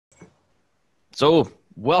So,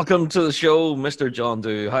 welcome to the show, Mr. John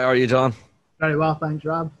Dew. How are you, John? Very well, thanks,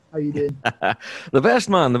 Rob. How you doing? The best,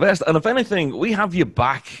 man, the best. And if anything, we have you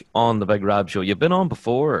back on the Big Rab Show. You've been on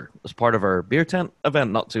before as part of our beer tent event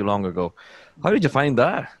not too long ago. How did you find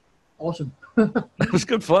that? Awesome. It was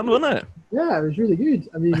good fun, wasn't it? Yeah, it was really good.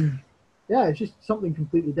 I mean, yeah, it's just something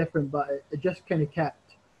completely different, but it just kind of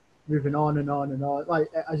kept moving on and on and on. Like,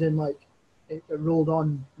 as in, like, it rolled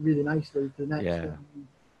on really nicely to the next Yeah. thing.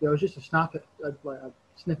 There was just like a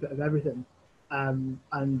snippet of everything, and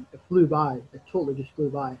it flew by. It totally just flew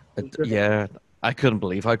by. It was great. Yeah, I couldn't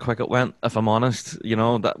believe how quick it went, if I'm honest. You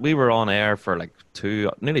know, that we were on air for like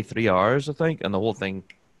nearly 3 hours, I think, and the whole thing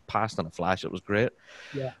passed in a flash. It was great.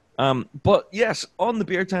 Yeah. But yes, on the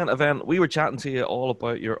beer tent event, we were chatting to you all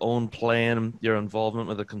about your own playing, your involvement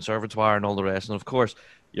with the conservatoire and all the rest. And of course,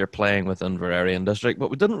 you're playing with Inverary District, but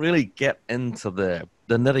we didn't really get into the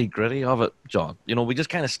nitty gritty of it, John. You know, we just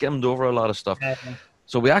kind of skimmed over a lot of stuff. Yeah.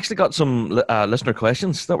 So we actually got some listener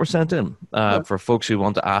questions that were sent in Right. for folks who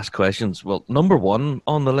want to ask questions. Well, number one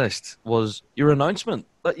on the list was your announcement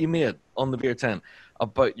that you made on the beer tent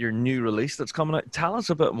about your new release that's coming out. Tell us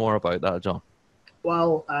a bit more about that, John.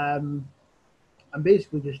 Well, I'm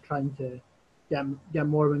basically just trying to get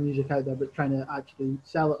more of my music out there, but trying to actually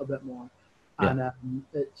sell it a bit more. Yeah. And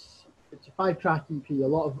it's a 5-track EP. A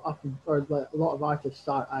lot of artists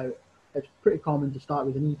start out. It's pretty common to start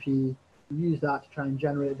with an EP, use that to try and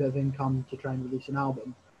generate a bit of income to try and release an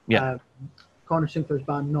album. Yeah. Connor Sinclair's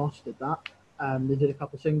band Nos did that. They did a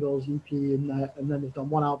couple of singles, EP, and then they've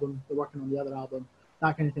done one album. They're working on the other album,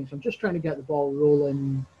 that kind of thing. So I'm just trying to get the ball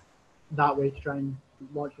rolling that way to try and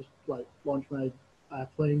launch my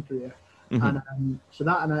playing career. Mhm. And so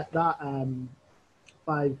that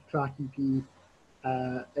 5-track EP,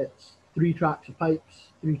 it's 3 tracks of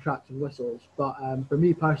pipes, 3 tracks of whistles. But for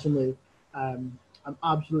me personally, I'm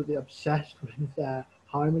absolutely obsessed with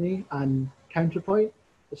harmony and counterpoint.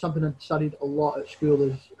 It's something I've studied a lot at school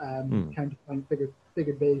is counterpoint,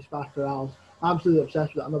 figured bass, pastorals. Absolutely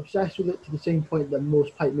obsessed with it. I'm obsessed with it to the same point that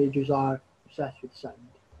most pipe majors are obsessed with sound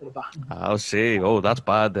in a band. I'll see. Oh, that's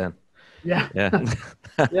bad then. Yeah. Yeah.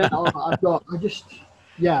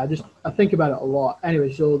 Yeah, I think about it a lot.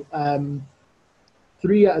 Anyway, so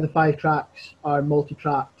 3 out of the 5 tracks are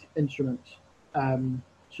multi-tracked instruments.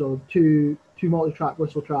 So two multi-track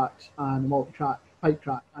whistle tracks and a multi-track pipe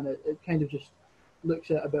track, and it kind of just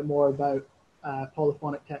looks at a bit more about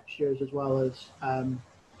polyphonic textures as well as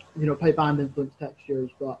pipe band influence textures,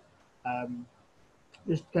 but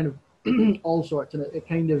just kind of all sorts. And it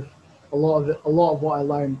kind of a lot of what I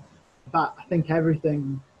learned. In fact, I think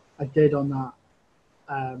everything I did on that,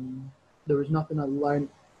 there was nothing I learned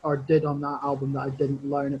or did on that album that I didn't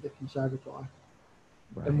learn at the conservatoire.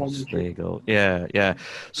 Right, there you go. Yeah, yeah.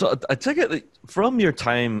 So I take it that from your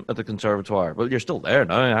time at the conservatoire, well, you're still there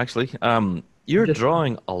now, actually. You're Just,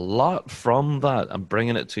 drawing a lot from that and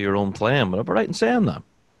bringing it to your own playing. Would I be right in saying that?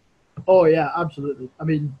 oh yeah, absolutely. I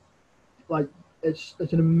mean, like it's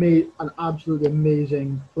an absolutely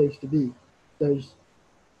amazing place to be. There's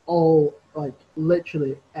all like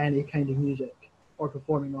literally any kind of music or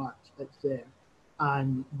performing arts. It's there,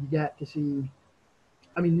 and you get to see.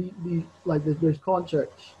 I mean, there's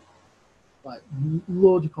concerts, like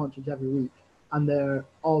loads of concerts every week, and they're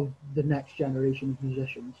of the next generation of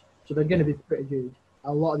musicians. So they're going to be pretty good.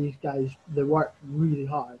 A lot of these guys, they work really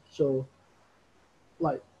hard. So,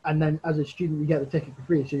 and then as a student, you get the ticket for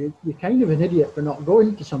free. So you're kind of an idiot for not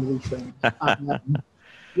going to some of these things. And,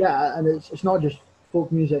 yeah, and it's not just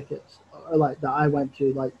folk music. It's like that I went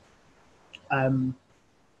to.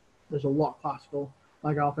 There's a lot of classical.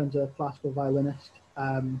 My girlfriend's a classical violinist.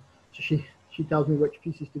 So she tells me which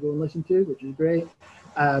pieces to go and listen to, which is great.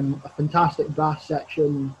 A fantastic brass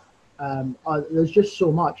section. There's just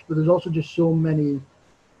so much, but there's also just so many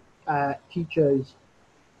teachers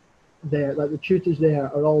there. Like the tutors there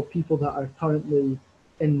are all people that are currently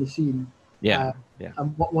in the scene. Yeah, yeah.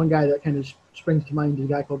 And one guy that kind of springs to mind is a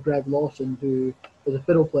guy called Greg Lawson, who is a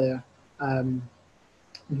fiddle player.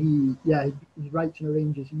 He writes and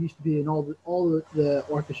arranges. He used to be in all the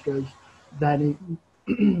orchestras. Then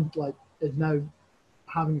he is now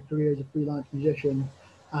having a career as a freelance musician,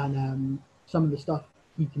 and some of the stuff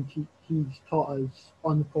he can teach, he's taught us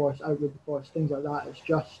on the course, out with the course, things like that. It's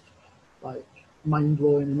just like mind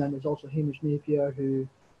blowing. And then there's also Hamish Napier, who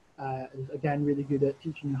is again really good at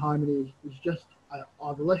teaching harmony. It's just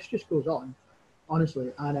the list just goes on,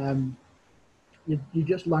 honestly, and you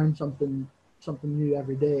just learn something new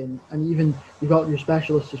every day, and even you've got your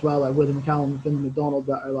specialists as well, like William McCallum and Finn McDonald,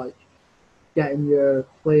 that are like getting your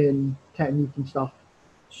playing technique and stuff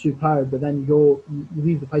superb. But then you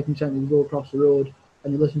leave the piping centre, you go across the road,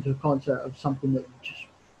 and you listen to a concert of something that you just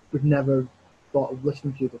would never thought of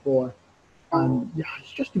listening to before. And yeah,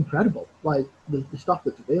 it's just incredible, like the stuff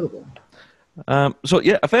that's available. So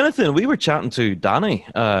yeah, if anything, we were chatting to Danny,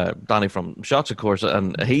 Danny from Shots, of course,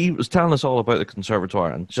 and he was telling us all about the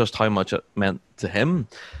conservatoire and just how much it meant to him.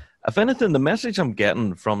 If anything, the message I'm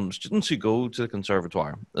getting from students who go to the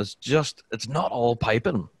conservatoire is just it's not all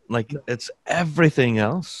piping, like No. it's everything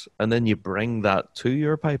else, and then you bring that to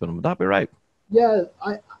your piping. Would that be right? Yeah,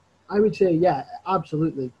 I would say yeah,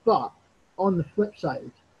 absolutely. But on the flip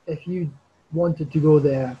side, if you wanted to go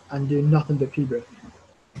there and do nothing but Peabrick,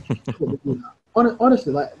 totally do that.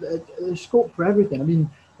 Honestly, like there's scope for everything. I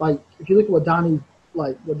mean, like if you look at what Danny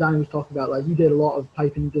was talking about, like he did a lot of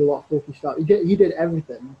piping, he did a lot of folky stuff. He did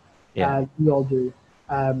everything. Yeah. We all do.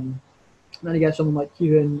 And then you get someone like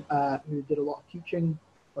Kieran, who did a lot of teaching,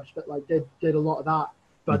 or like did a lot of that,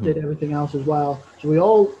 but did everything else as well. So we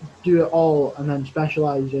all do it all, and then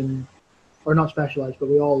specialize in, or not specialize, but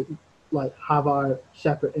we all like have our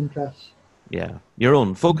separate interests. Yeah, your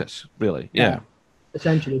own focus, really. Yeah.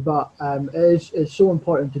 Essentially, but it's so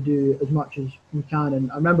important to do as much as we can. And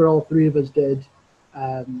I remember all three of us did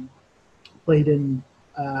played in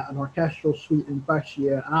an orchestral suite in first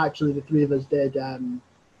year, and actually the three of us did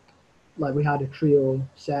like we had a trio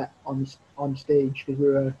set on stage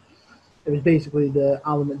because it was basically the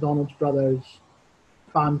Alan McDonald's brothers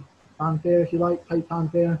fanfare, if you like, pipe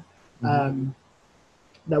fanfare.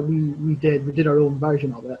 That we did our own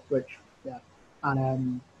version of it, which yeah,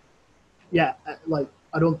 and like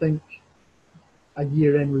I don't think a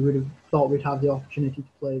year in we would have thought we'd have the opportunity to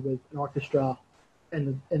play with an orchestra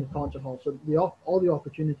in the concert hall. So all the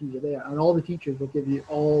opportunities are there, and all the teachers will give you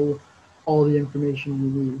all the information you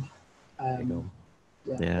need. There you go.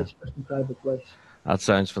 Yeah, it's just an incredible place. That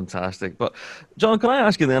sounds fantastic. But John, can I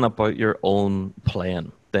ask you then about your own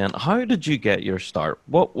playing? Then, how did you get your start?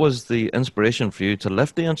 What was the inspiration for you to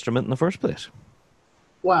lift the instrument in the first place?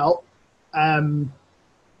 Well,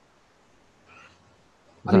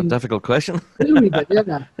 Is that a difficult question? a little bit,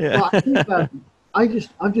 yeah. Yeah. But I think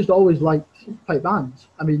I've just always liked pipe bands.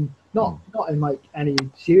 I mean, not in like any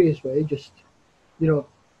serious way. Just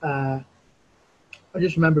I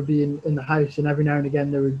just remember being in the house, and every now and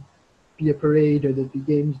again there would be a parade or there'd be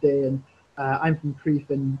games day. And I'm from Crieff,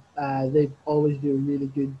 and they always do a really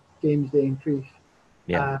good games day in Crieff.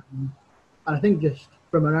 Yeah. And I think just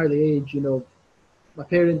from an early age, my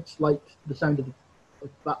parents liked the sound of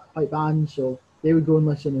the pipe bands, so they would go and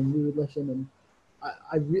listen, and we would listen, and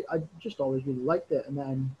I just always really liked it. And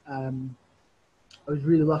then I was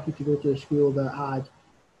really lucky to go to a school that had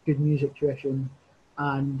good music tuition,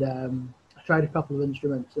 and I tried a couple of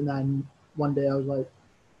instruments, and then one day I was like,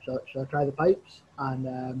 should I try the pipes?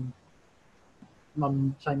 And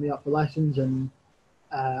Mum signed me up for lessons, and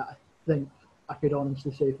I think I could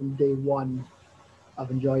honestly say from day one I've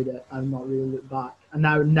enjoyed it. I've not really looked back, and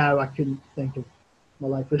now I couldn't think of my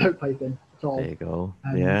life without piping at all. There you go.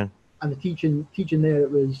 Yeah. And the teaching there, it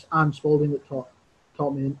was Anne Spaulding that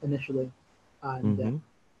taught me initially, and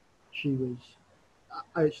she was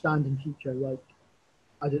an outstanding teacher. Like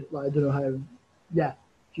I don't know how. Yeah,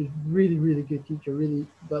 she's really really good teacher. Really,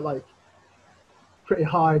 but like pretty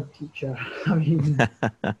hard teacher. I mean,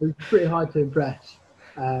 it was pretty hard to impress.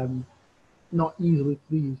 Not easily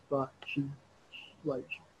pleased, but she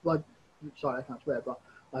sorry, I can't swear, but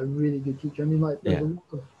a really good teacher. I mean, like there's a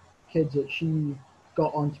lot of kids that she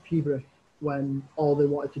got onto Peabrick when all they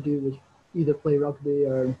wanted to do was either play rugby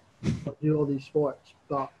or do all these sports,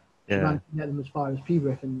 but she managed to get them as far as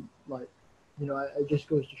Peabrick, and like it just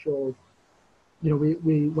goes to show.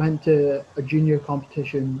 We went to a junior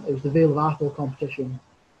competition. It was the Vale of Atholl competition,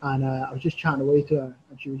 and I was just chatting away to her,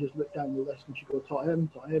 and she would just look down the list and she'd go, taught him,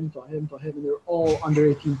 and they were all under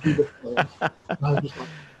 18 Peabrick players. And I was just like,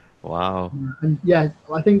 wow. And yeah,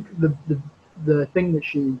 I think the thing that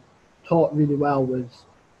she taught really well was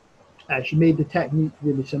she made the technique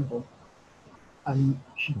really simple, and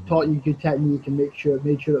she taught you good technique and made sure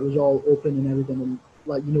it was all open and everything. And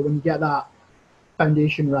like when you get that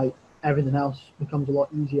foundation right, everything else becomes a lot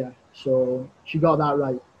easier. So she got that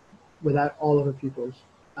right without all of her pupils.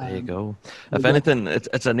 There you go. If anything,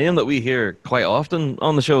 it's a name that we hear quite often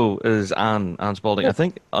on the show is Anne Spaulding. I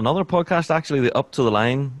think another podcast, actually, the Up to the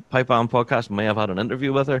Line Pipe Band podcast, may have had an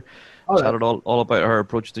interview with her. Chatted all about her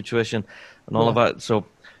approach to tuition and all of that. So,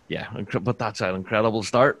 yeah, but that's an incredible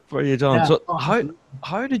start for you, John. Yeah, so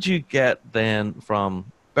how did you get then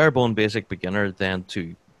from bare bone basic beginner then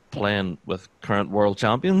to playing with current world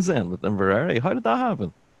champions then with Inveraray? How did that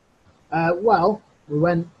happen? Well,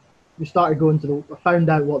 we started going to I found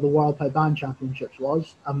out what the World Pipe Band Championships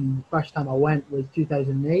was. The first time I went was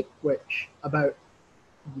 2008, which about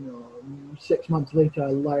you know, 6 months later,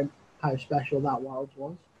 I learned how special that world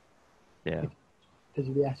was Yeah. because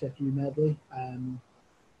of the SFU medley.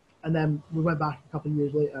 And then we went back a couple of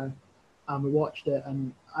years later and we watched it,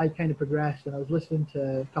 and I kind of progressed, and I was listening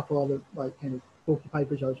to a couple other like kind of folky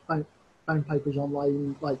pipers. I was found pipers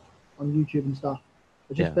online, like on YouTube and stuff.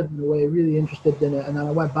 I just Yeah. been in a way really interested in it, and then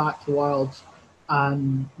I went back to the Wilds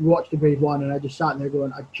and watched the grade one, and I just sat there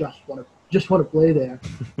going, I just want to play there.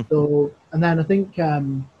 So, and then I think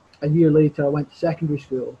a year later I went to secondary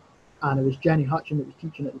school, and it was Jenny Hutchin that was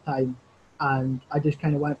teaching at the time, and I just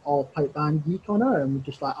kind of went all pipe band geek on her, and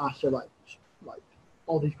just like asked her like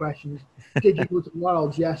all these questions. Did you go to the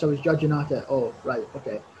Worlds? Yes, I was judging at it. Oh, right,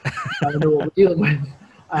 okay. I know what we're dealing with.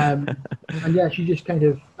 And yeah, she just kind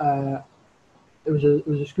of it was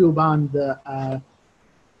a school band that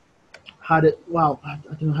had it. Well, I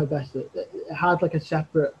don't know how best it had like a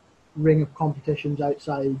separate ring of competitions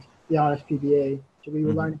outside the RSPBA. So we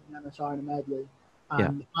were Hmm. learning the MSR and a medley, Yeah.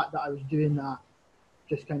 and the fact that I was doing that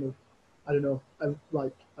just kind of, I don't know, I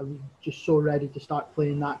was just so ready to start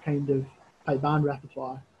playing that kind of pipe band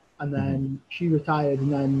repertoire. And Hmm. then she retired,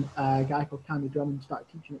 and then a guy called Cammy Drummond started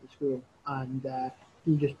teaching at the school, and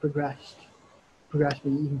he just progressed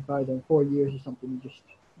me even further. In 4 years or something, he just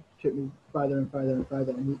took me further and further and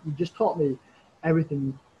further, and he just taught me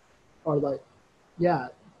everything, or like, yeah,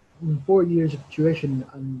 in 4 years of tuition,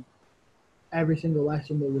 and every single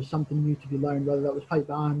lesson there was something new to be learned, whether that was pipe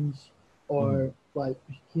bands Hmm. or like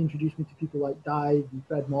he introduced me to people like Dive and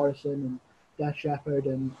Fred Morrison and Death Shepherd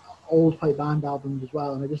and old pipe band albums as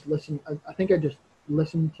well. And I just listened. I think I just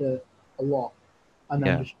listened to a lot, and then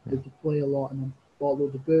Yeah. just Yeah. started to play a lot, and then bought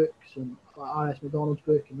loads of books and like R.S. McDonald's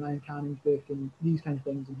book and Ryan Canning's book and these kind of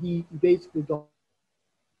things. And he basically got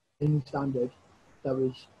a standard that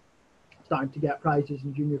was starting to get prizes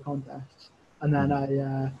in junior contests. And then Hmm.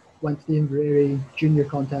 I went to the Inverary junior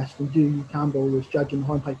contest, and Dewey Campbell was judging the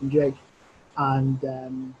hornpipe and jig. And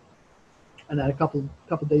then a couple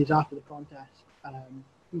of days after the contest,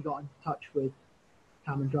 he got in touch with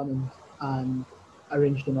Cameron Drummond and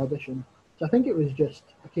arranged an audition. So I think it was just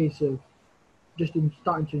a case of just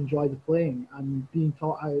starting to enjoy the playing and being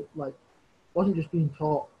taught how, like, wasn't just being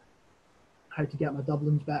taught how to get my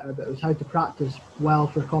doublings better, but it was how to practice well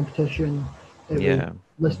for competition. It was Yeah.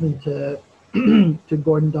 listening to to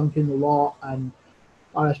Gordon Duncan a lot and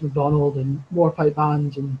R.S. McDonald and more pipe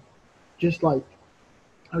bands, and just like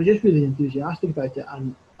I was just really enthusiastic about it,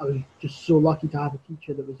 and I was just so lucky to have a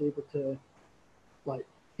teacher that was able to like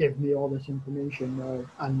give me all this information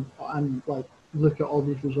and like look at all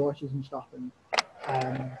these resources and stuff, and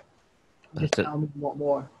um, just That's it. tell me a lot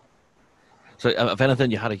more. So, if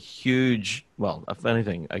anything, you had a huge, well, if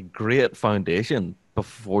anything, a great foundation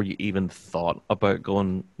before you even thought about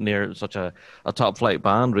going near such a top flight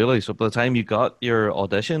band, really. So, by the time you got your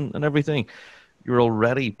audition and everything, you were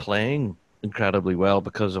already playing incredibly well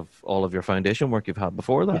because of all of your foundation work you've had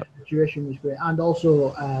before Yeah, that. the tuition was great, and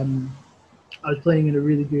also I was playing in a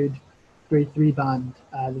really good grade three band,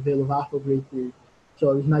 the Vale of Apple grade three.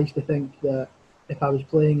 So it was nice to think that if I was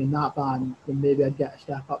playing in that band, then maybe I'd get a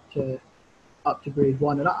step up to grade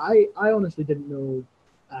one. And I honestly didn't know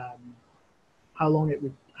um, how long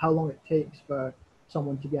it takes for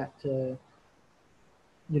someone to get to,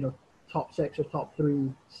 you know, top six or top three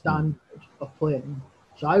Mm. standard of playing.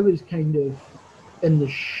 So I was kind of in the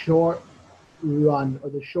short run, or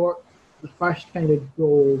the first kind of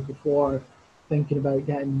goal before thinking about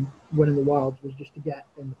winning the world was just to get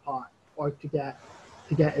in the park, or to get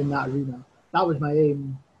in that arena. That was my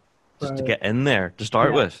aim Just to for. get in there to start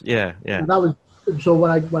Yeah, with. Yeah, yeah. that was. So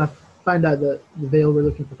when I found out that the Vale were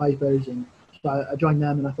looking for pipers, and so I joined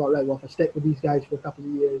them, and I thought, right, well, if I stick with these guys for a couple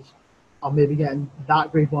of years, I'll maybe get in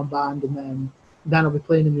that grade one band, and then I'll be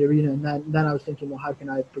playing in the arena. And then I was thinking, well, how can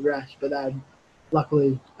I progress? But then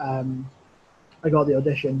luckily I got the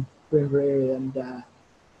audition for Inverary, and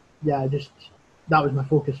yeah, just that was my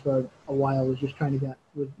focus for a while. Was just trying to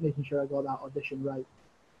was making sure I got that audition right.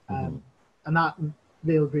 Hmm. And that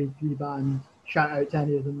Vale Grade Three band, shout out to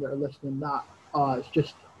any of them that are listening. That it's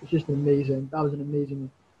just amazing. That was an amazing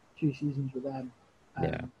 2 seasons with them.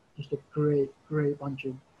 Yeah. Just a great bunch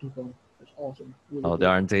of people. It's awesome, really Oh, they good.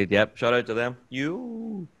 are indeed. Yep. Shout out to them.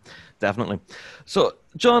 You definitely. So,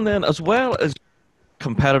 John, then, as well as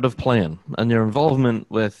competitive playing and your involvement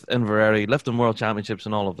with Inverary, lifting world championships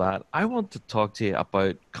and all of that, I want to talk to you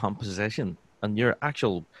about composition and your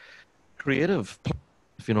actual creative,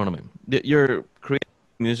 if you know what I mean. You're creating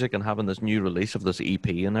music and having this new release of this EP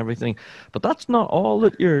and everything, but that's not all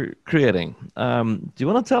that you're creating. Do you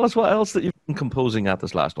want to tell us what else that you've been composing at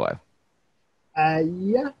this last while?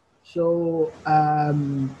 Yeah. So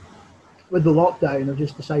with the lockdown, I've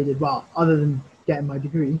just decided, well, other than getting my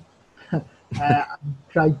degree,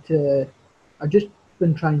 tried to. I've just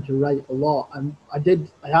been trying to write a lot, and I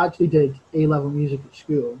actually did A-level music at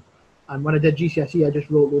school, and when I did GCSE, I just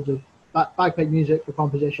wrote loads of bagpipe music for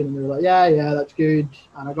composition, and they were like, yeah, that's good,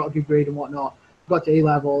 and I got a good grade and whatnot. Got to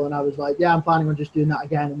A-level, and I was like, yeah, I'm planning on just doing that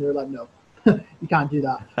again, and they were like, no, you can't do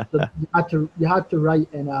that. So you had to write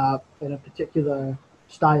in a particular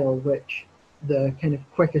style, which the kind of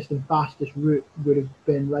quickest and fastest route would have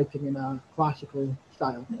been writing in a classical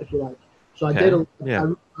style, if you like. So I did. Okay.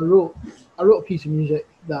 Yeah. I wrote a piece of music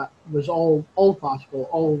that was all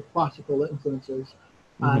classical influences,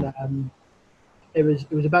 Mm-hmm. and it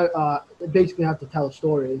was about it basically had to tell a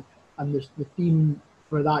story, and the theme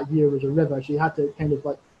for that year was a river, so you had to kind of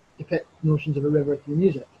like depict notions of a river through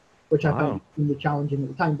music, which I found Wow. extremely challenging at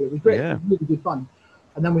the time, but it was great. It Yeah. was really good fun.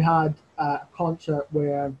 And then we had a concert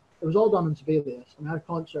where it was all done on Sibelius, and we had a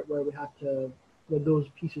concert where we had to where those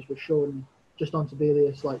pieces were shown just on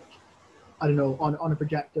Sibelius, like I don't know, on a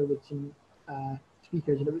projector with some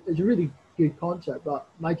speakers, and it was a really good concert. But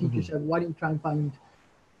my teacher Mm-hmm. said, why don't you try and find,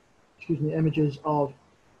 excuse me, images of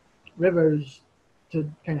rivers to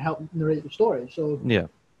kind of help narrate the story. Yeah.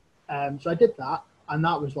 So I did that, and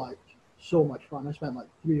that was like so much fun. I spent like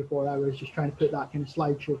 3 or 4 hours just trying to put that kind of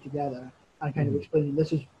slideshow together and kind of Mm-hmm. explaining this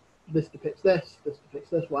depicts this depicts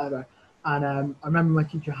this, whatever. And I remember my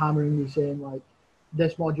teacher hammering me saying like,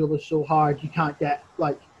 this module is so hard, you can't get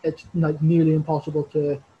like it's like nearly impossible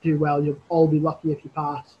to do well. You'll all be lucky if you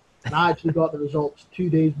pass. And I actually got the results 2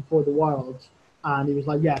 days before the Worlds, and he was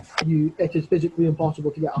like, "Yeah, it is physically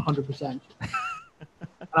impossible to get 100%."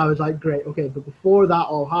 And I was like, "Great, okay." But before that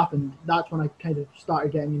all happened, that's when I kind of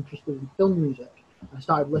started getting interested in film music. I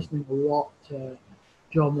started listening a lot to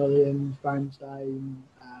John Williams, Bernstein,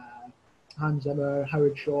 Hans Zimmer,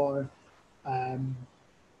 Howard Shore, um,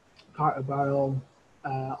 Carter Barrel,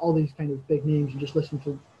 all these kind of big names, and just listened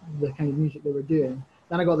to the kind of music they were doing.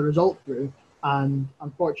 Then I got the result through, and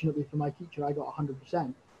unfortunately for my teacher, I got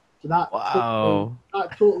 100%. So Wow.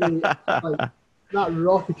 that totally, like, that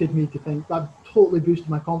rocketed me to think that totally boosted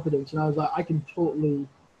my confidence, and I was like, I can totally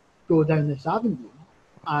go down this avenue.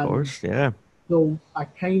 Of And course. Yeah. so I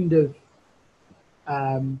kind of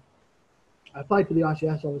um, I applied for the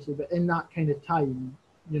RCS obviously, but in that kind of time,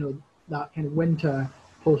 you know, that kind of winter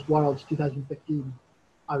post Worlds 2015,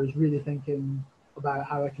 I was really thinking about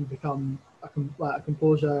how I can become a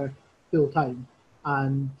composer full time,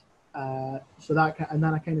 and and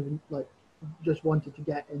then I kind of like just wanted to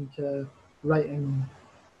get into writing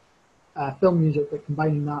film music, but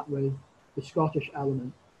combining that with the Scottish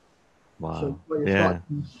element. So Wow. you've got your Yeah.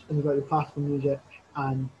 Scottish and you've got your classical music,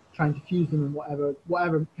 and trying to fuse them in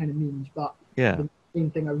whatever kind of means. But Yeah. the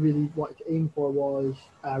main thing I really wanted to aim for was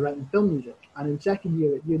writing film music. And in second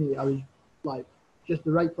year at uni, I was like just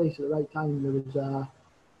the right place at the right time. There was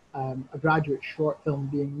a graduate short film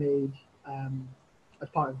being made as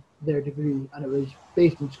part of their degree, and it was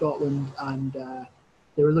based in Scotland, and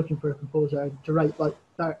they were looking for a composer to write like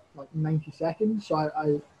 90 seconds. So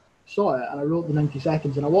I saw it and I wrote the 90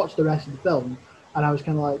 seconds, and I watched the rest of the film, and I was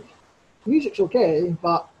kind of like, music's okay,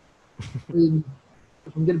 but I mean,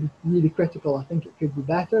 if I'm going to be really critical, I think it could be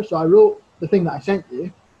better. So I wrote the thing that I sent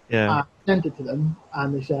you, Yeah. I sent it to them,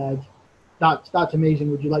 and they said, that's amazing.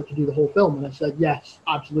 Would you like to do the whole film?" And I said, "Yes,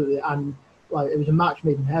 absolutely." And like it was a match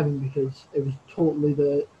made in heaven, because it was totally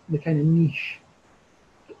the kind of niche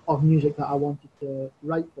of music that I wanted to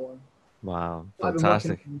write for. Wow. What I've been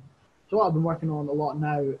working Fantastic. on, so what I've been working on a lot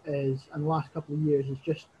now is, in the last couple of years, is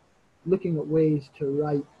just looking at ways to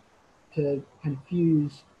write to kind of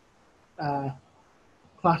fuse uh,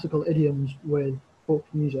 classical idioms with folk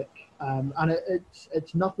music, and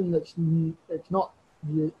it's nothing it's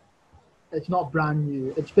not brand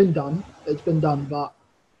new. It's been done, but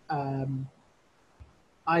um,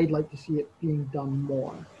 I'd like to see it being done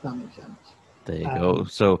more. If that makes sense. There you go. Um,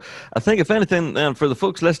 So I think, if anything, for the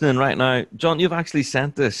folks listening right now, John, you've actually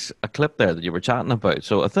sent us a clip there that you were chatting about.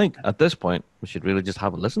 So I think at this point, we should really just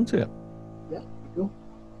have a listen to it. yeah, cool.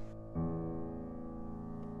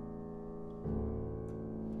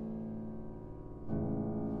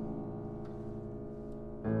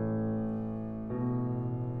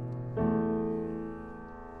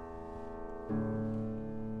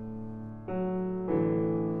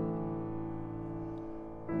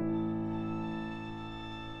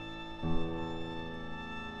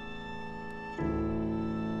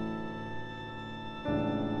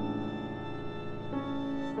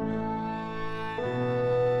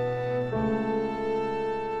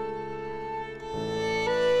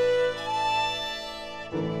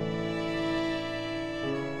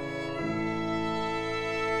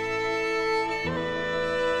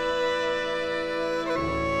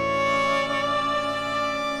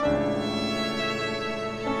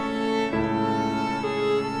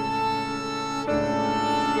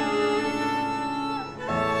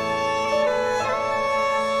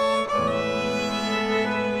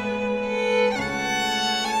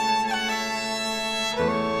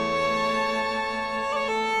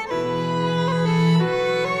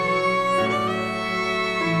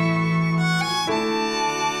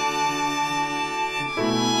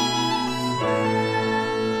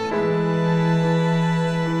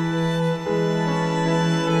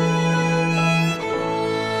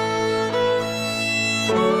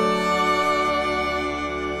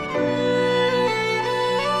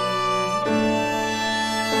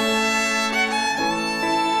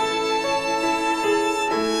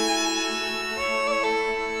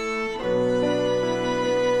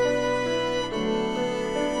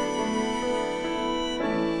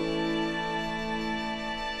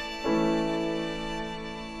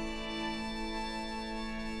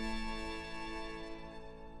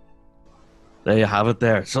 There you have it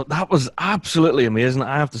there. So that was absolutely amazing.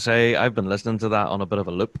 I have to say, I've been listening to that on a bit of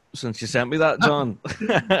a loop since you sent me that, John.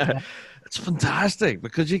 Yeah. It's fantastic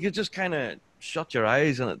because you could just kind of shut your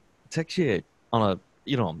eyes and it takes you on a,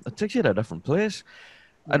 it takes you to a different place.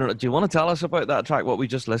 I Yeah. don't know. Do you want to tell us about that track, what we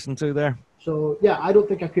just listened to there? So yeah, I don't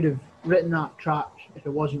think I could have written that track if it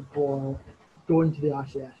wasn't for going to the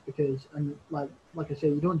RCS, because, and like I say,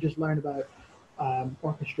 you don't just learn about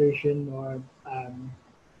orchestration or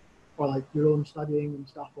like your own studying and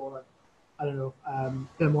stuff, or I don't know, a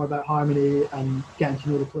bit more about harmony and getting to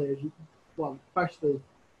know the players. Well, firstly,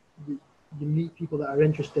 you meet people that are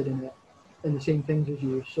interested in it, in the same things as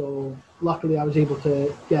you. So luckily, I was able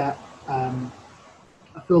to get a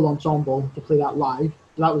full ensemble to play that live.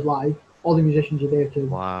 So that was live. All the musicians are there to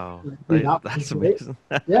Wow. do Right. that, which is That's great. amazing.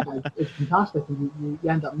 Yeah, it's fantastic, and you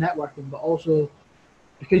end up networking, but also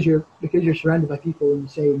because you're surrounded by people in the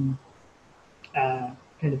same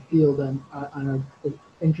kind of field and are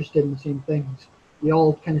interested in the same things. You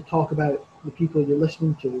all kind of talk about the people you're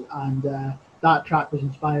listening to, and that track was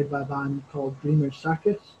inspired by a band called Dreamers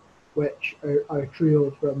Circus, which are a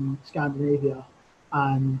trio from Scandinavia.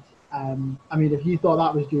 And I mean, if you thought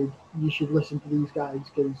that was good, you should listen to these guys,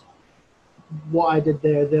 because what I did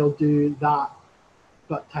there, they'll do that,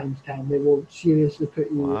 but times 10. They will seriously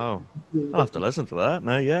put you Wow. really I'll have to different. listen to that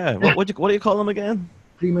now. Yeah. Yeah, What do you call them again?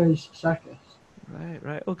 Dreamers Circus. Right.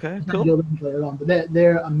 Right. Okay. I'll send Cool. you a link later on, but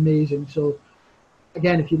they're amazing. So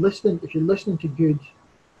again, if you're listening to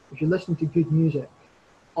good music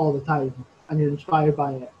all the time and you're inspired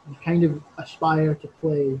by it, you kind of aspire to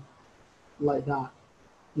play like that,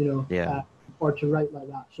 you know, Yeah. or to write like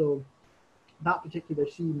that. So that particular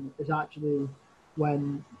scene is actually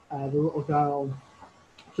when the little girl.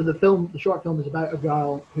 So the short film is about a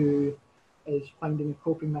girl who is finding a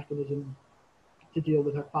coping mechanism to deal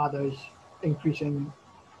with her father's increasing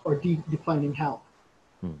or declining health.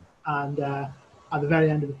 Hmm. And at the very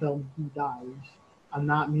end of the film, he dies, and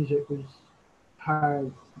that music was her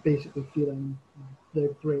basically feeling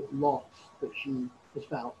the great loss that she has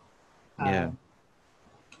felt. Yeah.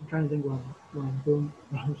 I'm trying to think where I'm going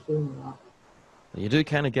with that. You do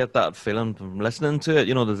kind of get that feeling from listening to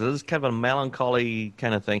it. There's this kind of a melancholy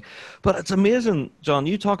kind of thing. But it's amazing, John.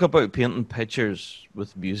 You talk about painting pictures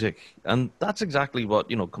with music, and that's exactly what,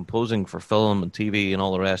 composing for film and TV and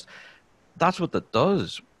all the rest, that's what that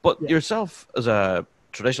does. But Yeah, yourself, as a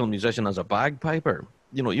traditional musician, as a bagpiper,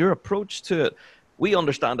 your approach to it, we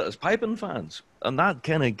understand it as piping fans, and that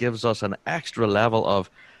kind of gives us an extra level of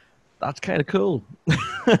that's kind of cool. Do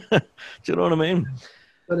you know what I mean?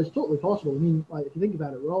 but it's totally possible. I mean, like if you think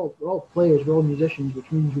about it, we're all players, we're all musicians, which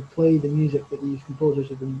means we play the music that these composers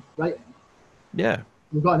have been writing. Yeah.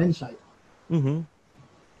 We've got an insight. Hmm.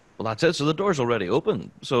 Well, that's it. So the door's already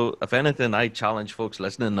open. So if anything, I challenge folks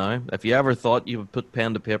listening now. If you ever thought you would put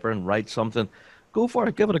pen to paper and write something, go for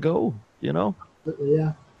it. Give it a go. But,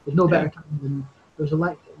 yeah, there's no Yeah. better time than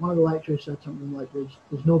one of the lecturers said something like,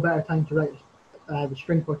 "There's no better time to write the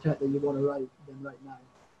string quartet that you want to write than right now."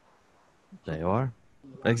 There you Something are. like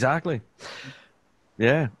that. Exactly.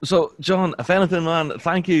 Yeah. So, John, if anything, man,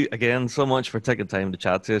 thank you again so much for taking time to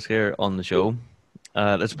chat to us here on the show.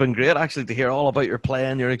 It's been great actually to hear all about your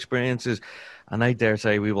playing, your experiences, and I dare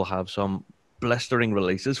say we will have some blistering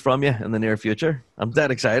releases from you in the near future. I'm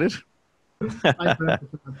dead excited. Thanks for everything.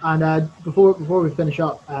 And before we finish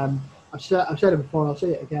up, I've said it before. I'll say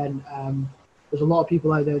it again. There's a lot of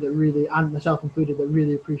people out there that really, and myself included, that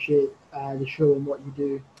really appreciate the show and what you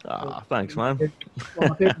do. Uh, Ah, thanks, man. my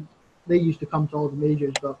parents, they used to come to all the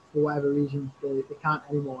majors, but for whatever reason, they can't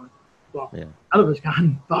anymore. Well, Yeah. none of us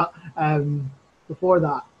can, but before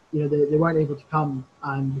that, they weren't able to come,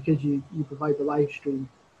 and because you provide the live stream,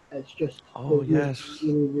 it's just they Oh, really, yes.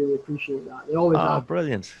 really, really appreciate that. They always Oh, have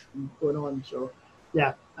brilliant. going on. So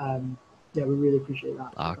yeah, yeah, we really appreciate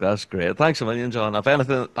that. Ah, that's great. Thanks a million, John. If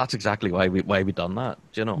anything, that's exactly why we done that.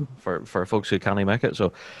 For folks who can't make it.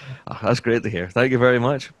 So that's great to hear. Thank you very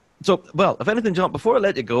much. So, well, if anything, John, before I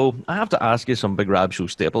let you go, I have to ask you some Big Rab Show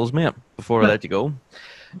staples, mate. Before I let you go,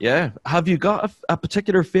 yeah, have you got a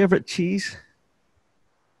particular favorite cheese?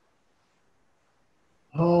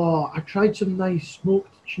 Oh, I tried some nice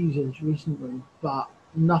smoked cheeses recently, but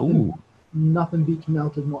nothing, Ooh, nothing beats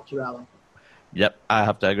melted mozzarella. yep, I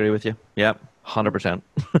have to agree with you. Yep, 100%.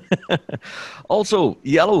 Also,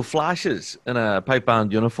 yellow flashes in a pipe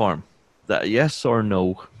band uniform. That yes or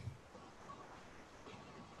no?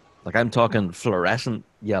 Like I'm talking fluorescent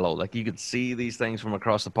yellow. Like you could see these things from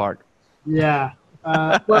across the park. Yeah.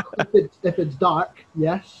 Well, if it's dark,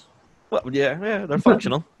 yes. Well, yeah, yeah, they're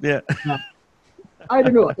functional. Yeah. Yeah. I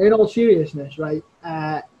don't know. In all seriousness, right?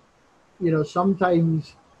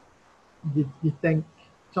 Sometimes you think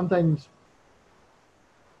sometimes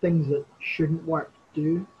things that shouldn't work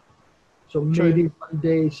do. So True. maybe one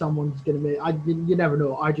day someone's going to make. You never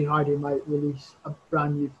know. RJ Hardy might release a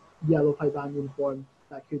brand new yellow pipe band uniform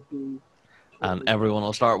that could be. And Totally everyone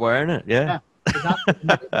will start wearing it. Yeah. yeah,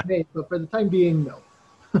 exactly. But for the time being, no.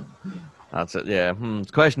 That's it. Yeah.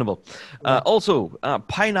 It's questionable. Yeah. Also,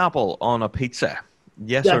 pineapple on a pizza.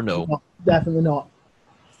 Yes or Definitely no? not. Definitely not.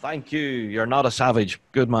 Thank you. You're not a savage.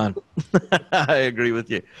 Good man. I agree with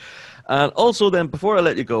you. And also, then, before I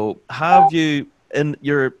let you go, have you, in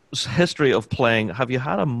your history of playing, have you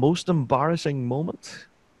had a most embarrassing moment?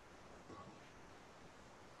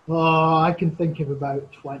 Oh, I can think of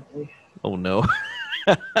about 20. Oh no.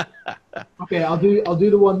 Okay, I'll do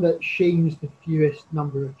the one that shames the fewest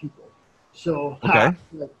number of people. So, Okay.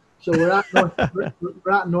 so we're at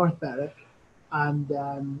North Berwick, and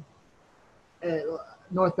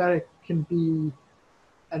North Berwick can be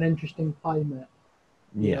an interesting climate.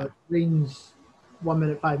 Yeah. It rains 1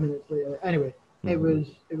 minute, 5 minutes later. Anyway, Mhm.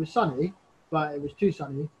 it was sunny, but it was too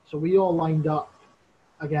sunny, so we all lined up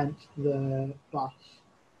against the bus,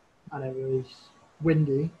 and it was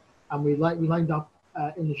windy, and we lined up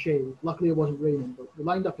in the shade. Luckily, it wasn't raining, but we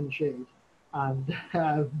lined up in the shade, and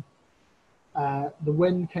the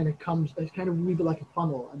wind kind of comes. It's kind of a wee bit like a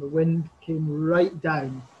funnel, and the wind came right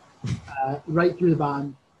down, right through the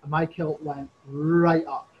band, and my kilt went right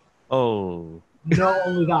up. Oh. Not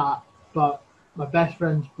only that, but my best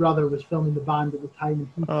friend's brother was filming the band at the time,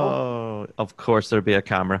 and he caught. Oh. Of course, there'd be a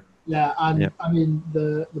camera. Yeah, Yeah. and I mean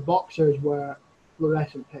the boxers were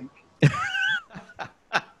fluorescent pink.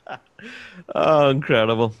 Oh,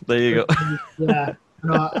 incredible. There you go. Yeah,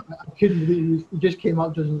 no, I couldn't believe it. He just came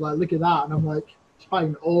up to us and was like, "Look at that," and I'm like, "It's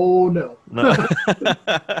fine." Oh no. No.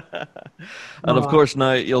 And of Uh, course,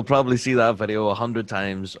 now you'll probably see that video 100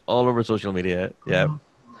 times all over social media. Yeah.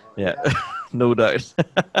 Yeah. yeah. No doubt.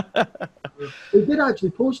 They did actually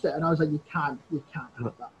post it, and I was like, you can't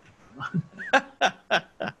have that."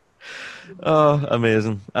 Oh,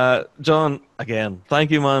 amazing. John, again, thank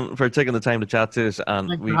you, man, for taking the time to chat to us. And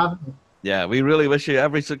Thanks for having me. we really wish you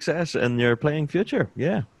every success in your playing future.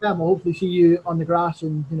 Yeah. Yeah, we'll hopefully see you on the grass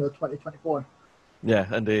in 2024.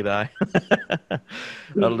 Yeah, indeed.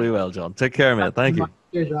 That'll do well, John. Take care, mate. Thank you.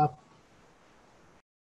 Cheers, Rob.